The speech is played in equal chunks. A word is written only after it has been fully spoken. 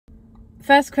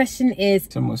First question is...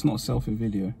 Temwa, it's not a selfie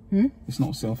video. It's not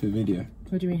a selfie video.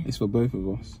 What do you mean? It's for both of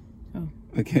us. Oh.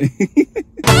 Okay.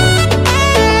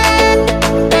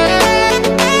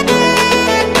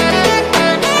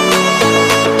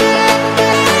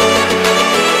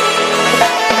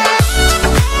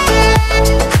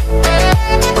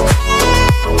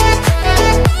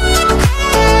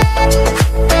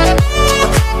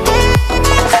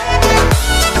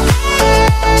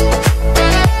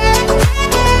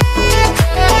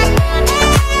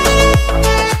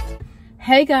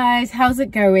 Hey guys, how's it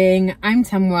going? I'm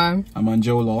Temwa. I'm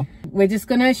Anjola. We're just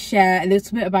gonna share a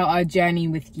little bit about our journey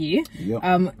with you.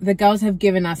 Yep. The girls have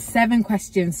given us 7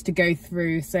 questions to go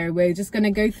through, so we're just gonna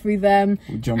go through them.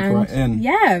 We'll jump right in.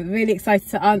 Yeah, really excited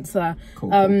to answer.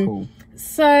 Cool.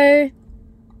 So,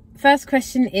 first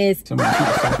question is... Temwa, it's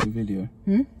not a selfie video.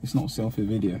 It's not a selfie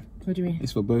video. What do you mean?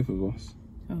 It's for both of us.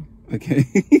 Oh. Okay.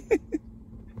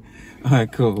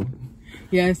 Alright, cool.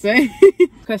 Yeah, so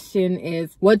question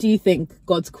is, what do you think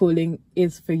God's calling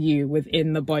is for you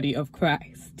within the body of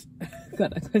Christ?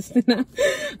 Got that question now.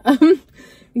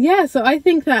 Yeah, so I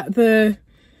think that the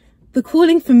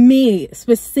calling for me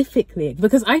specifically,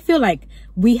 because I feel like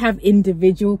we have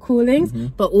individual callings,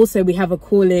 but also we have a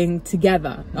calling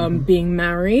together, being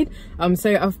married.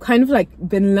 So I've kind of like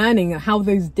been learning how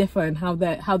those differ and how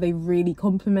they really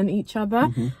complement each other.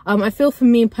 I feel for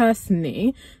me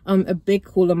personally, a big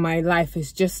call in my life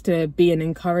is just to be an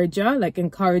encourager, like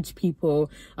encourage people,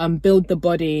 build the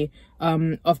body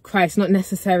of Christ, not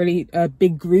necessarily a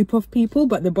big group of people,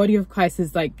 but the body of Christ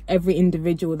is like every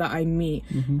individual that I meet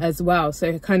as well. So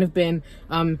I've kind of been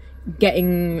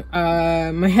getting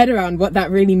my head around what that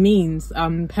really means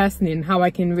personally, and how I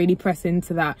can really press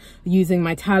into that using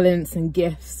my talents and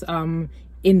gifts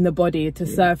in the body to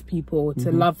serve people,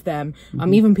 to love them,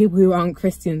 even people who aren't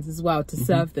Christians as well, to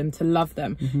serve them, to love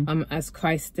them as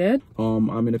Christ did.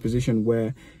 I'm in a position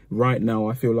where right now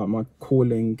I feel like my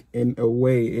calling in a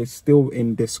way is still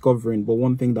in discovering, but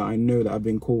one thing that I know that I've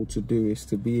been called to do is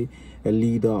to be a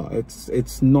leader.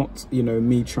 It's not, you know,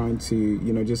 me trying to,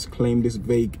 you know, just claim this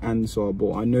vague answer,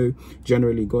 but I know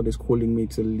generally God is calling me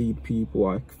to lead people.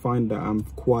 I find that I'm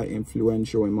quite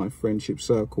influential in my friendship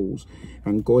circles,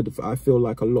 and God, I feel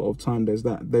like a lot of time there's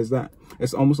that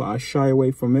it's almost like I shy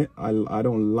away from it. I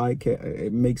don't like it.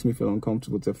 It makes me feel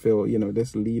uncomfortable to feel, you know,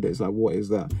 this leader is like, what is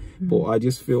that? But I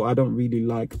just feel I don't really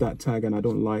like that tag, and I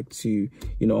don't like to,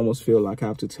 you know, almost feel like I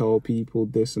have to tell people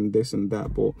this and this and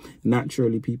that. But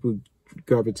naturally people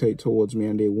gravitate towards me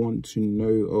and they want to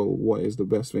know, oh, what is the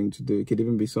best thing to do. It could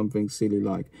even be something silly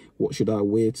like, what should I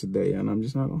wear today? And I'm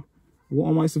just like, oh, what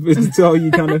am I supposed to tell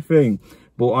you, kind of thing.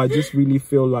 But I just really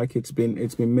feel like it's been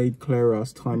made clearer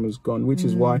as time has gone, which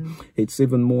is why it's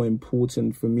even more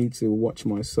important for me to watch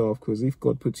myself. Because if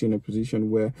God puts you in a position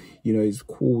where, you know, He's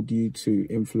called you to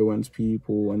influence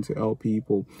people and to help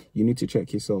people, you need to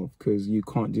check yourself, because you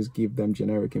can't just give them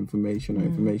generic information or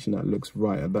information that looks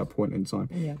right at that point in time.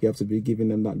 You have to be giving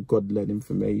them that God-led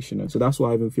information. And so that's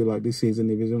why I even feel like this season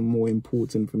is even more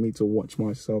important for me to watch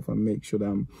myself and make sure that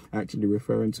I'm actually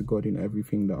referring to God in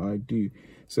everything that I do.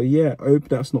 So yeah, I hope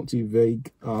that's not too vague.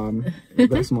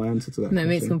 That's my answer to that. No, it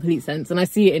makes complete sense. And I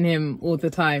see it in him all the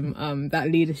time,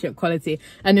 that leadership quality.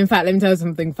 And in fact, let me tell you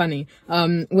something funny.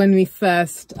 When we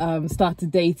first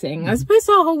started dating, I suppose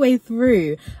our whole way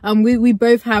through, we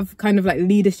both have kind of like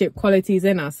leadership qualities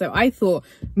in us. So I thought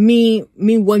me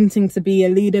wanting to be a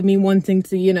leader, me wanting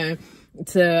to, you know,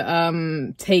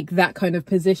 to take that kind of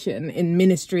position in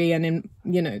ministry and in,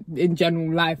 you know, in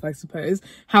general life, I suppose,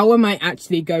 how am I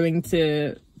actually going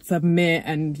to submit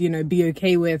and, you know, be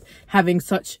okay with having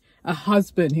such a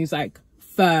husband who's like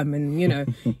firm and, you know,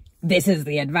 this is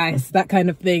the advice, that kind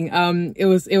of thing. It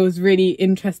was really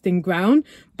interesting ground.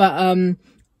 But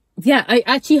yeah, I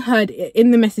actually heard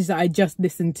in the message that I just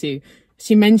listened to,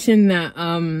 she mentioned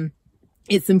that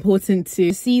it's important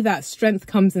to see that strength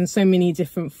comes in so many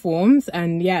different forms,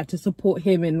 and yeah, to support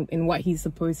him in what he's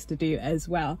supposed to do as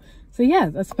well. So yeah,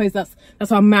 I suppose that's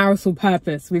our marital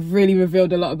purpose. We've really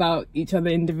revealed a lot about each other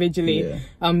individually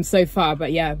so far,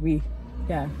 but yeah, we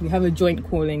have a joint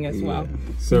calling as well.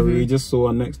 So we just saw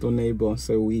our next door neighbor,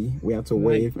 so we had to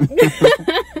wave.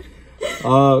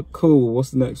 Cool.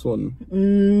 What's the next one?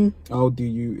 How do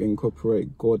you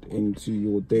incorporate God into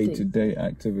your day-to-day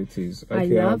activities?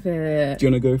 Okay, I love it. Do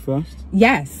you want to go first?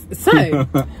 Yes. So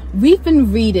we've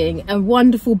been reading a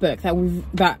wonderful book that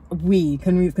we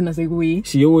can I say we?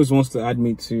 She always wants to add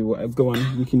me to whatever. Go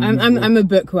on. You can. I'm a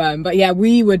bookworm, but yeah,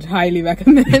 we would highly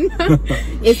recommend.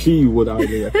 She would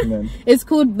highly recommend. It's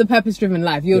called The Purpose Driven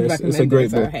Life. You would recommend. It's a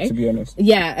great book, okay? to be honest.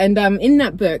 Yeah, and in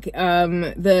that book,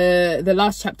 the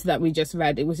last chapter that we just just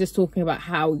read, it was just talking about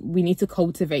how we need to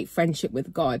cultivate friendship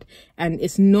with God. And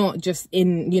it's not just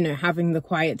in, you know, having the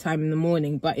quiet time in the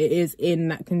morning, but it is in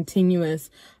that continuous,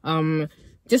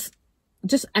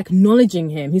 just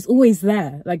acknowledging him. He's always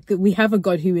there. Like, we have a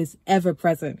God who is ever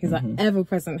present. He's like ever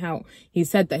present help. He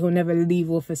said that he'll never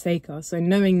leave or forsake us. So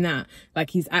knowing that,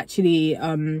 like, he's actually,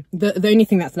 the only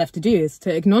thing that's left to do is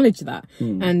to acknowledge that.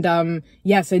 And,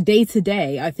 yeah, so day to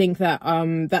day, I think that,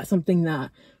 that's something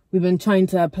that we've been trying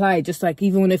to apply, just like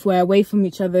even if we're away from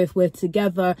each other, if we're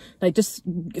together, like just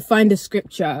find a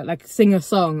scripture, like sing a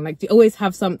song, like always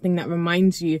have something that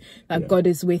reminds you that God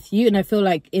is with you. And I feel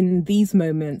like in these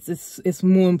moments, it's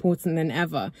more important than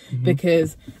ever,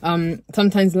 because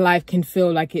sometimes life can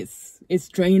feel like it's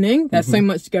draining. There's so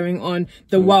much going on.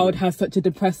 The world has such a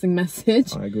depressing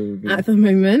message at the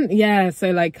moment. Yeah.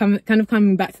 So like kind of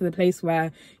coming back to the place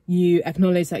where you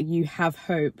acknowledge that you have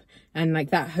hope, and like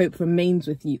that hope remains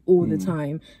with you all the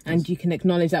time. And you can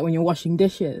acknowledge that when you're washing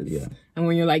dishes and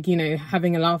when you're like, you know,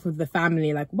 having a laugh with the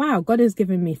family, like, wow, God has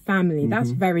given me family.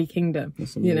 That's very kingdom,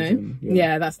 you know?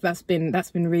 Yeah, that's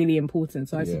been really important.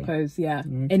 So I suppose,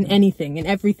 in anything, in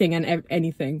everything and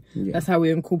anything, that's how I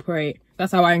incorporate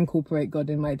God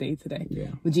in my day to day.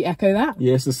 Would you echo that?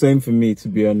 Yeah, it's the same for me, to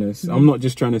be honest. I'm not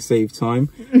just trying to save time,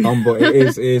 but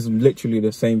it is literally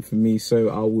the same for me. So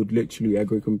I would literally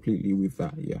agree completely with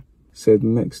that. Yeah. So the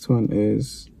next one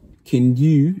is, can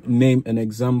you name an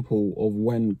example of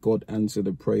when God answered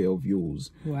a prayer of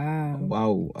yours?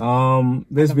 Wow.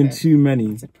 There's been too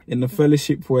many. In the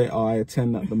fellowship where I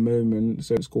attend at the moment,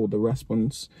 so it's called the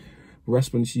Response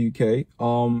UK.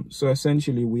 So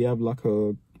essentially we have like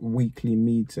a weekly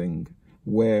meeting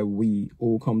where we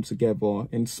all come together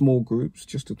in small groups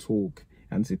just to talk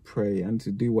and to pray and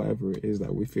to do whatever it is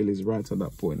that we feel is right at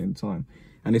that point in time.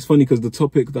 And it's funny because the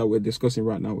topic that we're discussing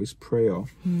right now is prayer.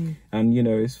 And, you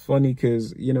know, it's funny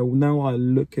because, you know, now I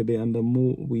look at it, and the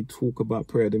more we talk about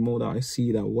prayer, the more that I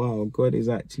see that, wow, God is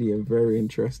actually a very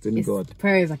interesting God.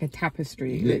 Prayer is like a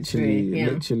tapestry. Literally.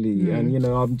 And, you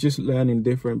know, I'm just learning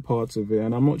different parts of it.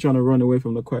 And I'm not trying to run away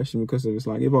from the question, because it's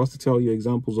like, if I was to tell you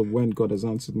examples of when God has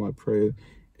answered my prayer,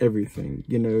 everything,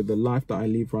 you know, the life that I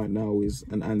live right now is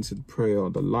an answered prayer.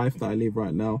 The life that I live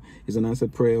right now is an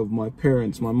answered prayer of my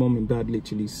parents. My mom and dad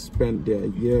literally spent their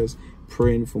years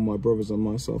praying for my brothers and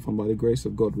myself, and by the grace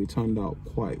of God we turned out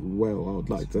quite well, I would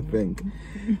like to think.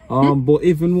 But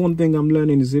even one thing I'm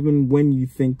learning is, even when you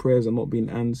think prayers are not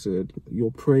being answered, your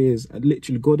prayers,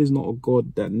 literally, God is not a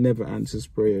God that never answers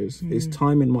prayers. His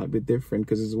timing might be different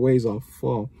because his ways are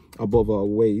far above our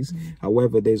ways.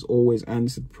 However, there's always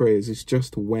answered prayers. It's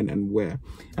just when and where.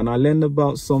 And I learned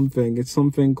about something. It's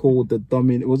something called the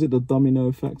domino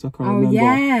effect? I can't remember.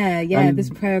 And this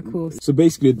prayer course. So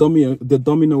basically, the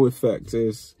domino effect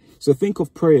is, so think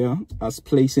of prayer as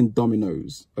placing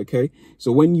dominoes. Okay,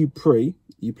 so when you pray,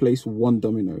 you place one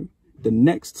domino. The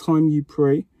next time you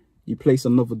pray, you place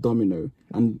another domino,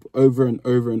 and over and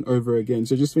over and over again.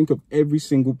 So just think of every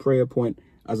single prayer point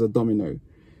as a domino.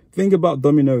 Thing about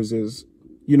dominoes is,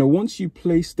 you know, once you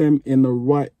place them in the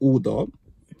right order,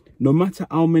 no matter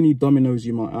how many dominoes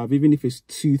you might have, even if it's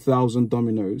 2,000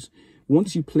 dominoes,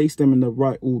 once you place them in the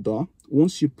right order,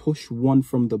 once you push one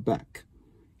from the back,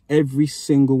 every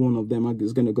single one of them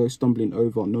is going to go stumbling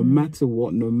over, no matter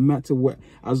what,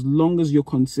 as long as you're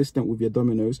consistent with your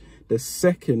dominoes. The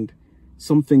second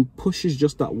something pushes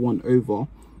just that one over,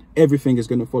 everything is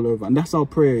going to fall over. And that's how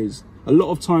prayer is. A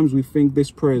lot of times we think this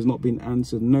prayer is not being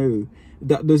answered. No,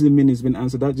 that doesn't mean it's been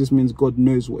answered. That just means God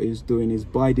knows what he's doing. He's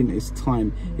biding his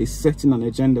time. He's setting an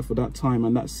agenda for that time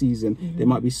and that season. There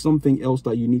might be something else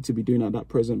that you need to be doing at that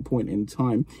present point in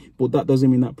time, but that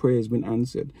doesn't mean that prayer has been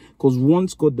answered. Because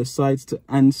once God decides to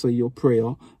answer your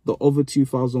prayer, the other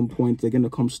 2,000 points, they're going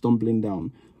to come stumbling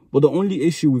down. But the only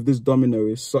issue with this domino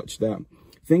is such that,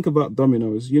 think about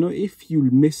dominoes. You know, if you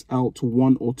miss out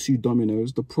one or two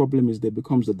dominoes, the problem is there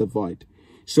becomes a divide.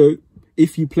 So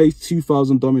if you place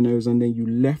 2,000 dominoes and then you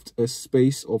left a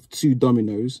space of 2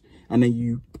 dominoes and then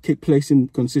you keep placing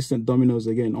consistent dominoes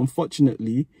again,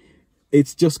 unfortunately,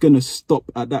 it's just going to stop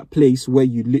at that place where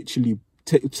you literally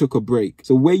took a break.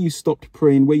 So where you stopped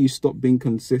praying, where you stopped being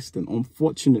consistent,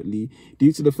 unfortunately,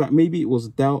 due to the fact maybe it was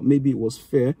doubt, maybe it was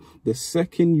fear, the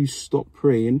second you stop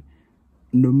praying,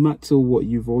 no matter what,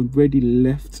 you've already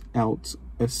left out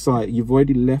a site, you've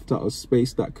already left out a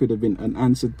space that could have been an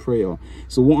answered prayer.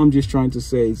 So what I'm just trying to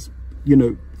say is, you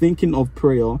know, thinking of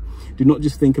prayer, do not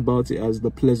just think about it as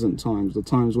the pleasant times, the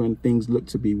times when things look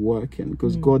to be working,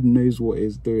 because God knows what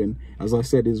he's doing. As I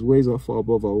said, his ways are far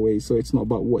above our ways, so it's not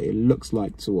about what it looks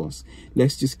like to us.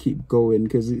 Let's just keep going,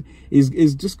 because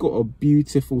it's just got a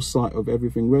beautiful sight of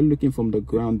everything. We're looking from the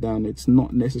ground down. It's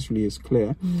not necessarily as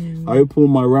clear. I hope all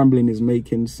my rambling is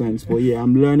making sense, but yeah,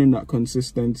 I'm learning that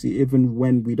consistency, even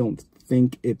when we don't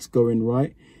think it's going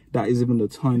right, that is even the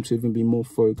time to even be more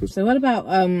focused. So what about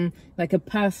like a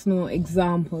personal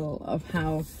example of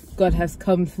how God has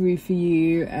come through for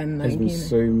you? And like, there's been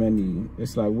so many.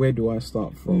 It's like, where do I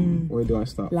start from? Where do I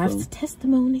start life's from?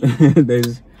 testimony.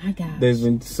 there's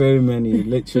been so many.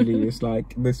 Literally, it's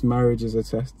like this marriage is a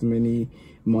testimony.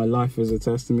 My life is a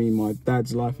testimony. My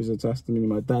dad's life is a testimony.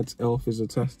 My dad's health is a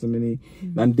testimony.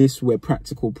 And this were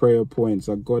practical prayer points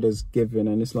that God has given.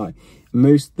 And it's like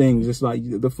most things, it's like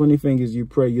the funny thing is you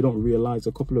pray, you don't realize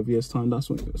a couple of years time, that's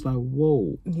when it's like,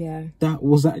 whoa, yeah, that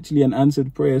was actually an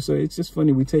answered prayer. So it's just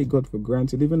funny, we take God for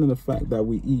granted, even in the fact that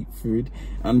we eat food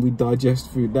and we digest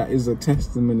food. That is a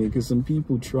testimony, because some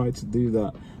people try to do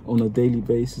that on a daily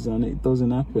basis and it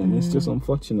doesn't happen. It's just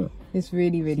unfortunate. It's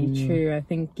really, really true. I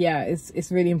think, yeah,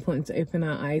 it's really important to open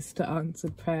our eyes to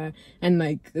answered prayer. And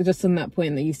like, just on that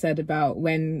point that you said about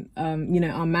when, you know,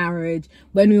 our marriage,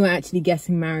 when we were actually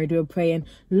getting married, we were praying,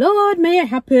 Lord, may it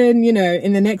happen, you know,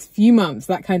 in the next few months,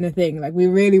 that kind of thing. Like, we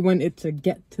really wanted to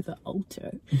get to the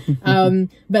altar.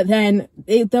 But then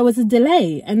there was a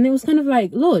delay, and it was kind of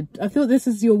like, Lord, I thought this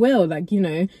is your will. Like, you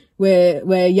know,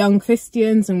 we're young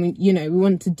Christians, and we, you know, we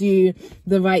want to do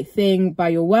the right thing by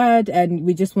your word, and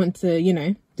we just want to, you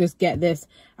know, just get this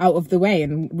out of the way.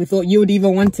 And we thought you would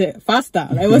even want it faster.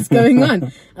 Like, what's going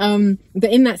on?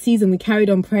 But in that season, we carried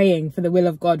on praying for the will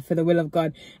of God, for the will of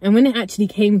God. And when it actually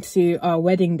came to our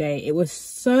wedding day, it was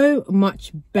so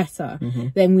much better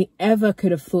than we ever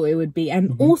could have thought it would be.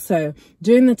 And also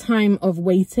during the time of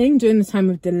waiting, during the time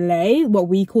of delay, what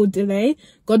we call delay,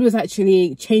 God was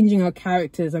actually changing our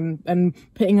characters and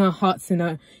putting our hearts in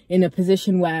a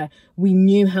position where we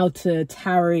knew how to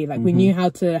tarry, like we knew how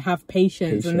to have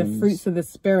patience and the fruits of the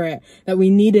spirit that we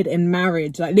needed in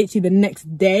marriage. Like literally the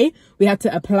next day we had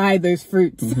to apply those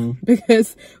fruits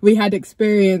because we had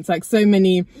experienced like so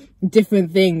many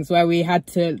different things where we had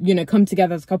to, you know, come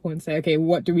together as a couple and say, okay,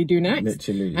 what do we do next?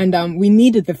 Literally. And we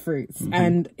needed the fruits.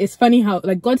 And it's funny how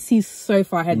like God sees so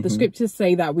far ahead. The scriptures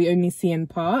say that we only see in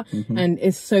part, and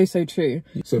it's so true.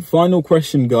 So final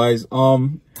question, guys, All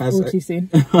too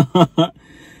soon.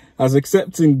 Has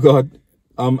accepting God,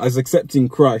 as accepting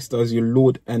Christ as your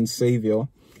Lord and Savior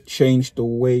changed the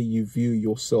way you view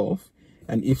yourself?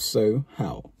 And if so,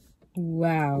 how?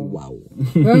 Wow.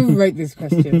 Whoever wrote these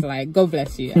questions, like, God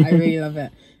bless you. I really love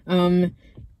it.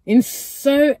 In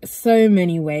so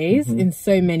many ways,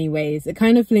 it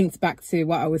kind of links back to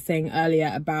what I was saying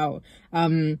earlier about,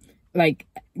 like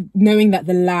knowing that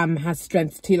the lamb has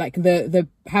strength to, like, the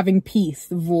having peace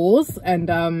roars.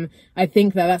 And I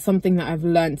think that that's something that I've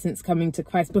learned since coming to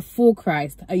Christ. Before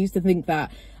Christ, I used to think that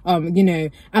you know,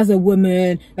 as a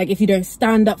woman, like if you don't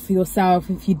stand up for yourself,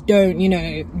 if you don't, you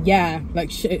know, like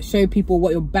show people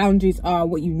what your boundaries are,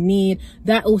 what you need,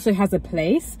 that also has a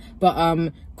place.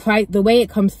 But Christ, the way it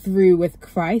comes through with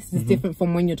Christ is different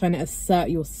from when you're trying to assert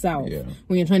yourself,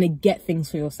 when you're trying to get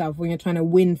things for yourself, when you're trying to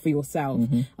win for yourself.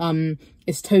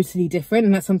 It's totally different,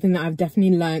 and that's something that I've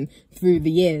definitely learned through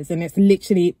the years. And it's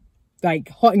literally like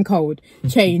hot and cold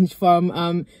change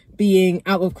from being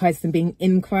out of Christ and being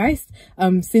in Christ.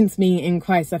 Since being in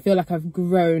Christ, I feel like I've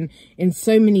grown in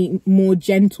so many more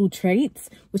gentle traits,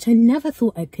 which I never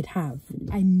thought I could have.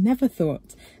 I never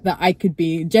thought that I could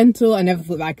be gentle. I never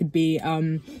thought that I could be, you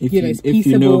know, peaceable. If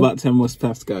you know about Temwa's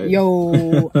past, guys.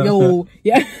 Yo,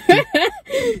 yeah.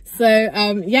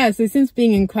 So since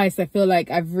being in Christ, I feel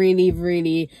like I've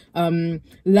really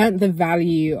learnt the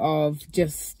value of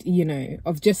just, you know,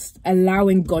 of just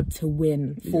allowing God to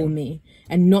win for me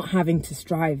and not having to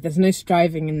strive. There's no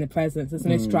striving in the presence. There's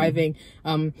no striving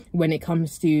when it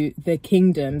comes to the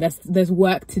kingdom. There's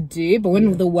work to do, but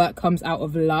when the work comes out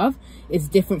of love, it's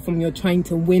different from you're trying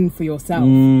to win for yourself.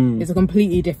 It's a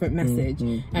completely different message.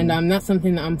 And that's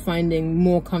something that I'm finding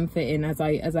more comfort in as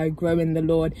I grow in the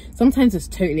Lord. Sometimes it's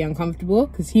totally uncomfortable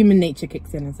because human nature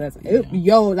kicks in and says, oh,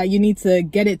 yo, like you need to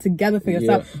get it together for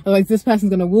yourself. Otherwise this person's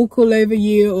gonna walk all over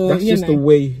you, or that's just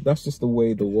the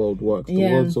way the world works. The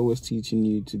world's always teaching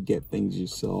you to get things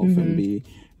yourself and be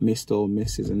Mr. or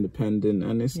Mrs. Independent,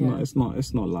 and it's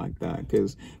not like that.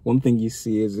 Because one thing you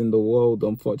see is in the world,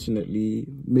 unfortunately,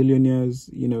 millionaires,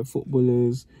 you know,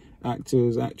 footballers,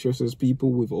 actors, actresses,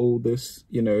 people with all this,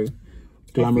 you know,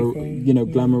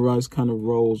 glamorized kind of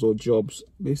roles or jobs,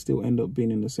 they still end up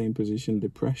being in the same position,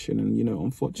 depression, and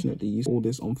unfortunately all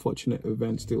this unfortunate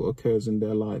event still occurs in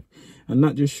their life. And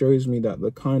that just shows me that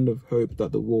the kind of hope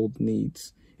that the world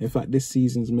needs, in fact this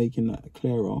season's making that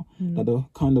clearer, that the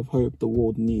kind of hope the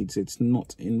world needs, it's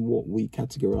not in what we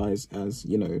categorize as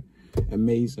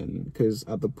amazing, because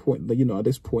at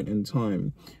this point in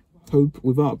time, hope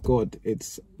without God,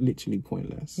 it's literally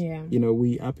pointless.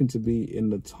 We happen to be in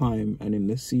the time and in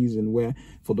the season where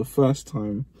for the first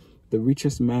time the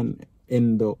richest man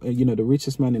in the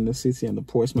richest man in the city and the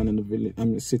poorest man in the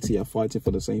village city are fighting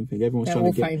for the same thing. Everyone's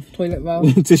trying to get toilet roll,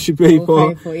 tissue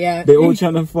paper. They're all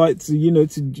trying to fight to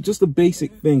just the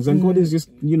basic things, and God is just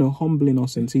humbling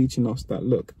us and teaching us that,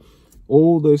 look,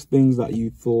 all those things that you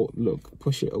thought, look,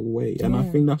 push it away. And I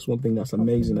think that's one thing that's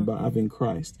amazing about having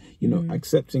Christ,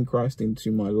 accepting Christ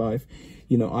into my life.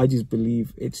 I just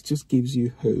believe it just gives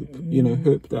you hope,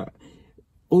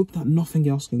 hope that nothing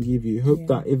else can give you, hope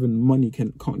that even money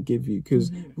can't give you. Because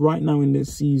right now in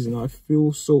this season, I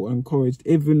feel so encouraged,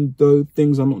 even though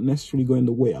things are not necessarily going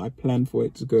the way I planned for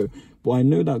it to go. But I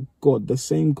know that God, the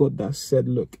same God that said,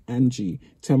 look, Angie,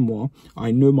 Temwa,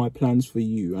 I know my plans for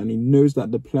you. And he knows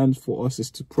that the plans for us is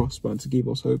to prosper and to give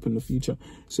us hope in the future.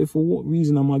 So for what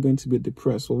reason am I going to be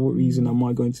depressed? For what reason am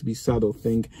I going to be sad or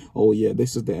think, oh yeah,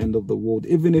 this is the end of the world?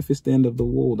 Even if it's the end of the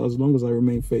world, as long as I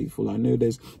remain faithful, I know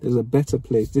there's a better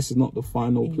place. This is not the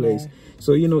final place.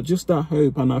 So, just that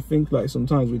hope. And I think like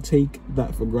sometimes we take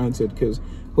that for granted, because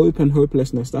hope and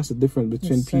hopelessness, that's the difference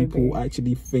between people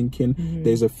actually thinking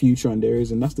there's a future and there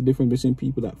isn't. That's the difference between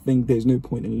people that think there's no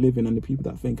point in living and the people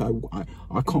that think I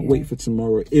can't wait for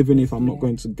tomorrow, even if I'm not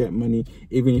going to get money,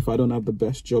 even if I don't have the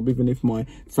best job, even if my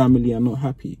family are not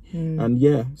happy. And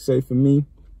so for me,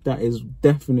 that is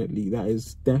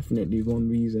definitely one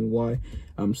reason why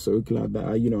I'm so glad that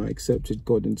I accepted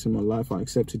God into my life. I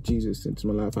accepted Jesus into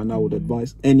my life. And I would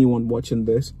advise anyone watching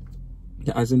this,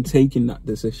 as in taking that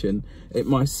decision, it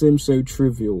might seem so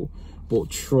trivial, but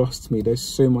trust me, there's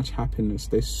so much happiness,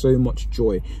 there's so much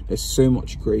joy, there's so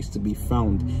much grace to be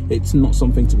found. It's not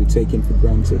something to be taken for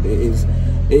granted. It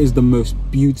is the most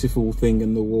beautiful thing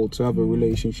in the world to have a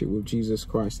relationship with Jesus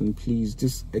Christ. And please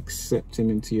just accept him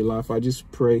into your life. I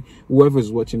just pray whoever's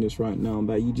watching this right now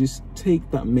that you just take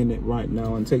that minute right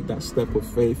now and take that step of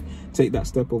faith, take that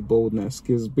step of boldness,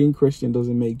 because being Christian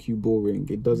doesn't make you boring.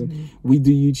 It doesn't. We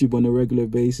do YouTube on a regular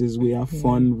basis, we have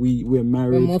fun, we're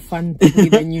married, we're more fun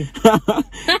than you.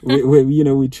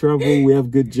 we travel, we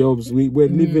have good jobs, we're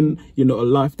living a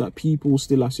life that people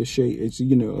still associate as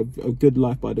a good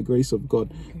life by the grace of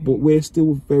God. But we're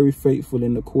still very faithful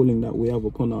in the calling that we have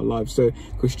upon our lives. So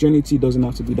Christianity doesn't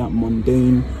have to be that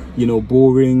mundane,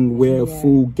 boring, wear a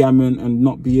full gamut and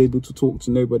not be able to talk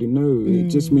to nobody. No, it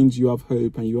just means you have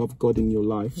hope and you have God in your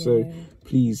life. So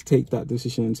please take that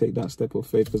decision and take that step of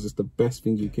faith, because it's the best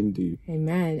thing you can do.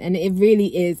 Amen. And it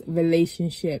really is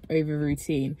relationship over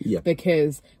routine.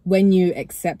 Because when you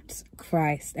accept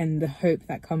Christ and the hope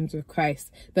that comes with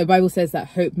Christ, the Bible says that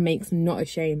hope makes not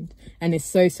ashamed. And it's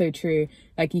so true.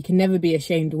 Like, you can never be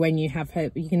ashamed when you have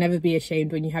hope. You can never be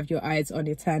ashamed when you have your eyes on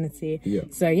eternity.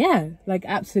 So like,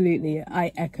 absolutely,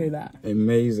 I echo that.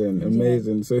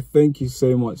 Amazing. So thank you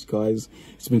so much, guys.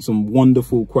 It's been some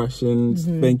wonderful questions.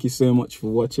 Thank you so much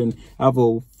for watching. Have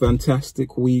a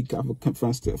fantastic week, have a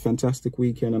fantastic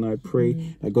weekend, and I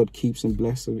pray that God keeps and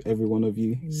blesses every one of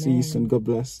you. See you soon. God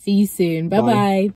bless. See you soon. Bye bye.